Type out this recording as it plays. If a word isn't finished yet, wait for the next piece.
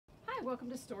Hi,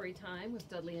 welcome to Story Time with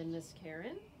Dudley and Miss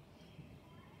Karen.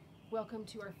 Welcome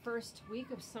to our first week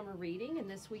of summer reading, and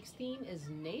this week's theme is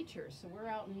nature. So we're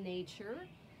out in nature.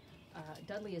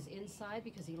 Dudley is inside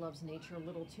because he loves nature a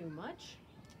little too much.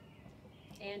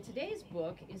 And today's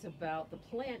book is about the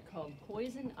plant called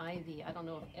poison ivy. I don't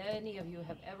know if any of you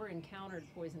have ever encountered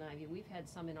poison ivy. We've had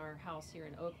some in our house here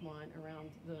in Oakmont around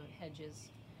the hedges.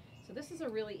 So this is a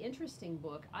really interesting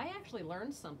book. I actually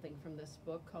learned something from this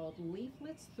book called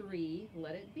Leaflets 3,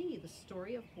 Let It Be, The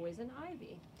Story of Poison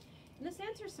Ivy. And this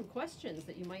answers some questions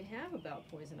that you might have about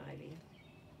poison ivy.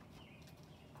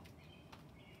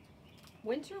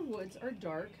 Winter woods are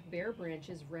dark, bare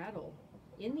branches rattle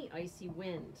in the icy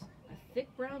wind. A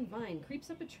thick brown vine creeps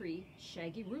up a tree,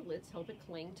 shaggy rootlets help it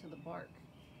cling to the bark.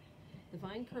 The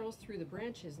vine curls through the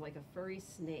branches like a furry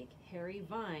snake. Hairy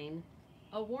vine,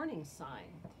 a warning sign.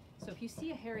 So if you see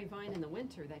a hairy vine in the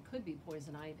winter, that could be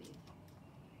poison ivy.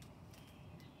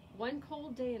 One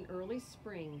cold day in early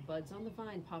spring, buds on the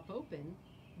vine pop open.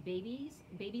 Baby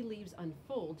leaves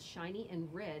unfold, shiny and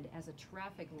red as a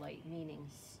traffic light, meaning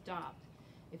stop.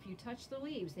 If you touch the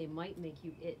leaves, they might make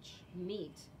you itch.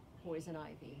 Meet poison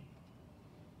ivy.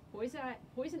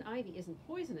 Poison ivy isn't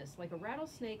poisonous like a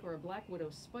rattlesnake or a black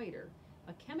widow spider.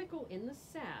 A chemical in the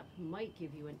sap might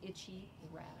give you an itchy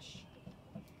rash.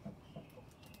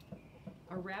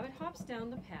 A rabbit hops down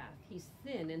the path. He's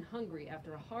thin and hungry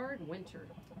after a hard winter.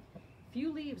 Few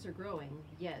leaves are growing,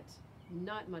 yet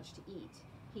not much to eat.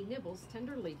 He nibbles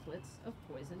tender leaflets of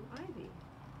poison ivy.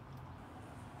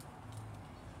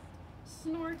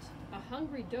 Snort, a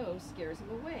hungry doe scares him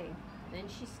away. Then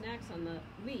she snacks on the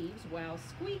leaves while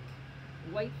squeak.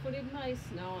 White-footed mice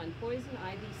gnaw on poison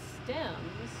ivy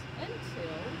stems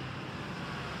until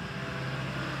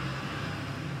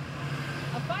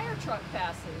a fire truck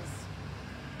passes.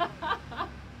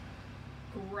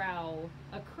 Growl.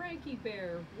 A cranky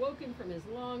bear, woken from his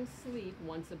long sleep,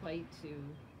 wants a bite too.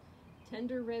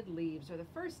 Tender red leaves are the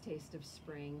first taste of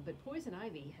spring, but poison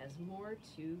ivy has more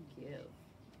to give.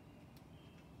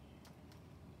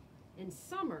 In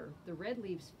summer, the red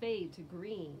leaves fade to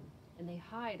green, and they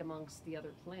hide amongst the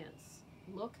other plants.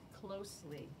 Look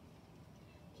closely.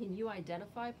 Can you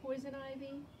identify poison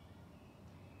ivy?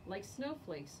 Like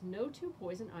snowflakes, no two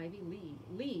poison ivy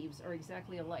leaves are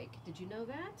exactly alike. Did you know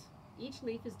that? Each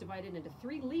leaf is divided into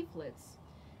 3 leaflets.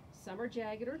 Some are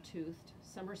jagged or toothed,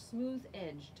 some are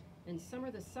smooth-edged, and some are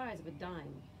the size of a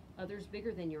dime, others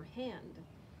bigger than your hand.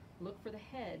 Look for the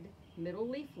head, middle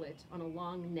leaflet on a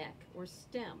long neck or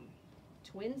stem.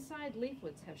 Twin-side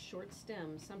leaflets have short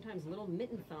stems, sometimes little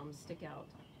mitten thumbs stick out.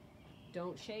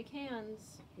 Don't shake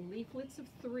hands. Leaflets of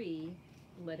 3,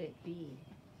 let it be.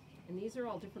 And these are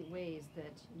all different ways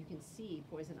that you can see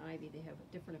poison ivy. They have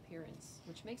a different appearance,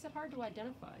 which makes it hard to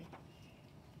identify.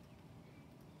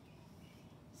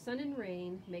 Sun and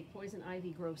rain make poison ivy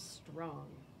grow strong.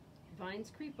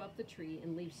 Vines creep up the tree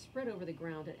and leaves spread over the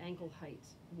ground at ankle height.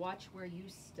 Watch where you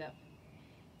step.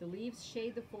 The leaves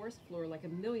shade the forest floor like a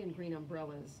million green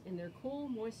umbrellas in their cool,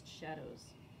 moist shadows.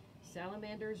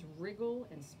 Salamanders wriggle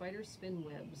and spiders spin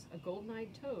webs. A golden-eyed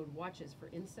toad watches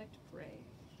for insect prey.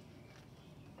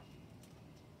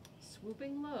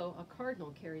 Swooping low, a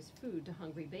cardinal carries food to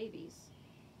hungry babies.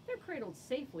 They're cradled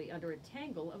safely under a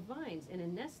tangle of vines in a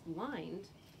nest lined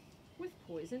with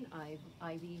poison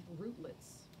ivy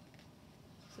rootlets.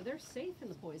 So they're safe in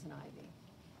the poison ivy.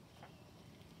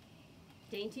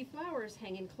 Dainty flowers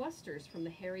hang in clusters from the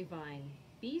hairy vine.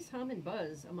 Bees hum and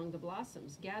buzz among the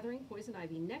blossoms, gathering poison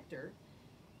ivy nectar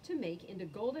to make into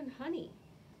golden honey.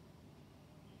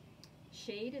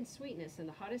 Shade and sweetness in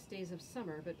the hottest days of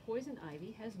summer, but poison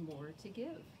ivy has more to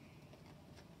give.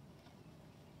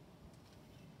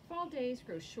 Fall days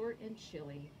grow short and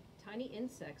chilly. Tiny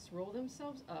insects roll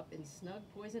themselves up in snug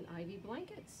poison ivy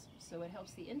blankets, so it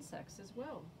helps the insects as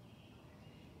well.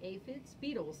 Aphids,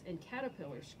 beetles, and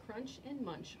caterpillars crunch and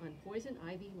munch on poison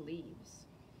ivy leaves.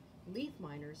 Leaf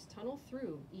miners tunnel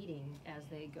through, eating as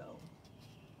they go.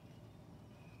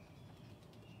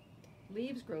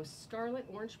 Leaves grow scarlet,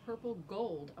 orange, purple,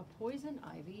 gold, a poison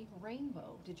ivy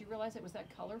rainbow. Did you realize it was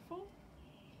that colorful?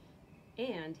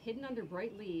 And hidden under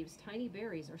bright leaves, tiny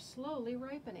berries are slowly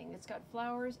ripening. It's got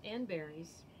flowers and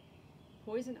berries.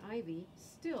 Poison ivy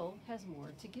still has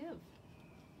more to give.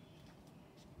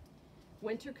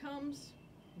 Winter comes,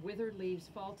 withered leaves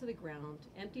fall to the ground,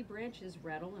 empty branches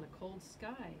rattle in a cold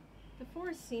sky. The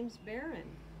forest seems barren.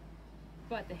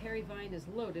 But the hairy vine is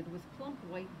loaded with plump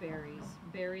white berries.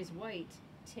 Berries white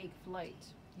take flight.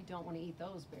 You don't want to eat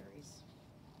those berries.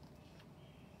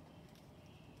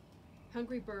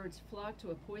 Hungry birds flock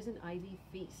to a poison ivy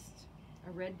feast.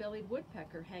 A red-bellied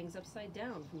woodpecker hangs upside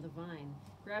down from the vine,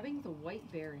 grabbing the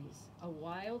white berries. A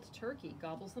wild turkey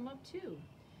gobbles them up too.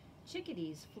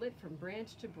 Chickadees flit from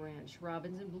branch to branch.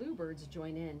 Robins and bluebirds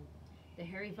join in. The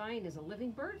hairy vine is a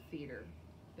living bird feeder,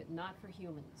 but not for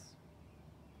humans.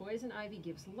 Poison ivy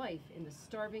gives life in the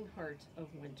starving heart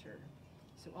of winter.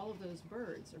 So all of those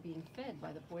birds are being fed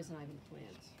by the poison ivy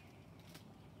plant.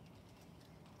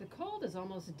 The cold is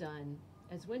almost done.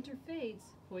 As winter fades,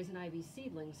 poison ivy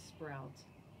seedlings sprout.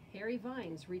 Hairy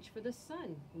vines reach for the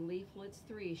sun. Leaflets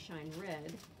 3 shine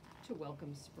red to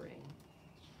welcome spring.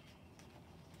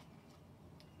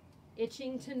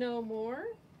 Itching to know more?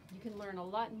 You can learn a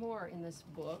lot more in this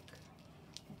book.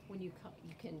 When you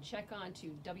can check on to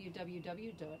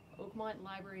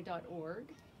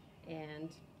www.oakmontlibrary.org and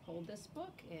hold this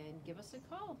book and give us a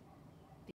call.